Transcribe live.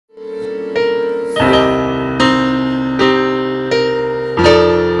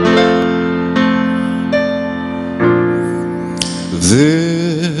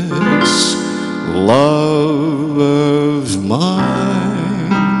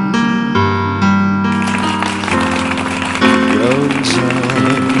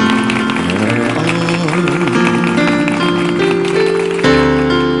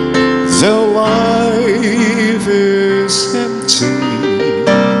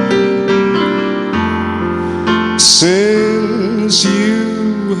since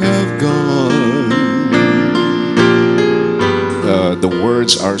you have gone. The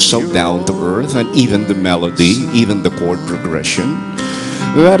words are so down to earth, and even the melody, even the chord progression.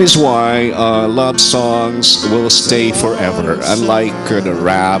 That is why love songs will stay forever. Unlike the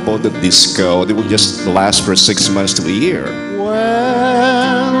rap or the disco, they will just last for 6 months to a year.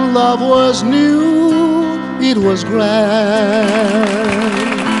 When love was new, it was grand.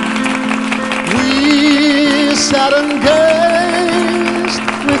 We sat and gazed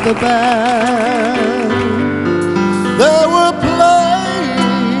with the band. They were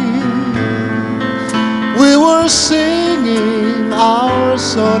playing, we were singing our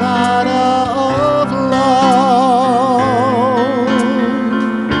sonata of love.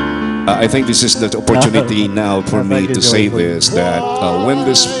 I think this is the opportunity now for me to say this, that when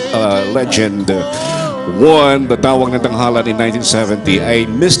this legend won the Tawag ng Tanghalan in 1970, I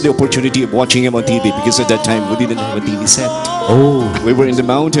missed the opportunity of watching him on TV because at that time we didn't have a TV set. Oh, we were in the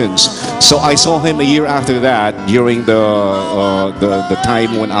mountains. So I saw him a year after that during the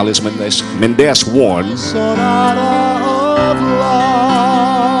time when Alice Mendez won.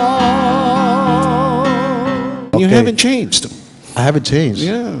 You haven't changed. I haven't changed.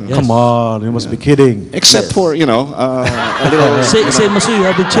 Yeah. Yes. Come on, you must be kidding. Except for, you know, a little... say Masu, you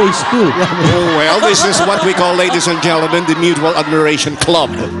haven't changed too. Oh, well, this is what we call, ladies and gentlemen, the Mutual Admiration Club.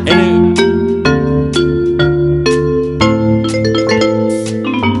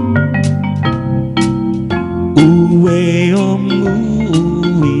 Uwe omuide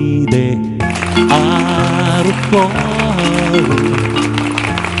aruko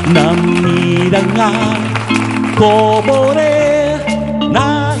namida nga kobore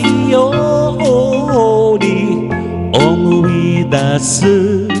nai yo ni omuidasu.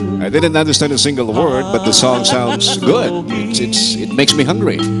 I didn't understand a single word, but the song sounds good. It makes me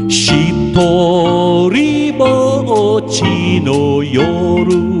hungry. Shitori mochi no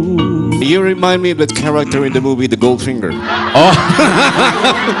yoru. You remind me of that character in the movie The Goldfinger. Oh,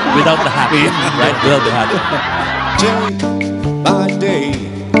 without the hat, right? Without the hat. Day by day,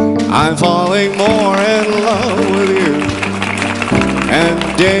 I'm falling more in love with you. And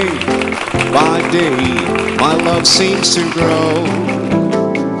day by day, my love seems to grow.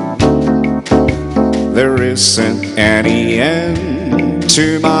 There isn't any end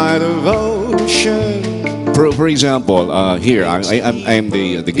to my devotion. For example, here I'm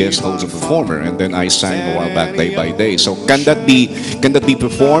the guest host of performer, and then I sang a while back Day by Day. So can that be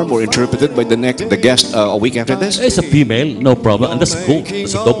performed or interpreted by the guest a week after this? It's a female, no problem, and that's gold.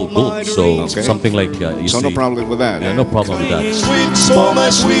 It's a double gold. So okay. something like you so see. no problem with that. Yeah, no problem with that. Sweet for my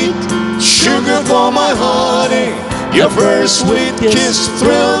sweet, sugar for my honey. Your first sweet kiss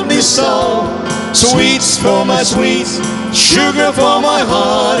thrilled me so. Sweets for my sweet, sugar for my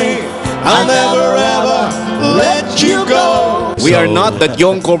honey. I'll never ever let you go. We are not the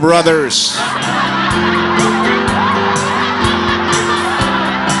Yonko brothers.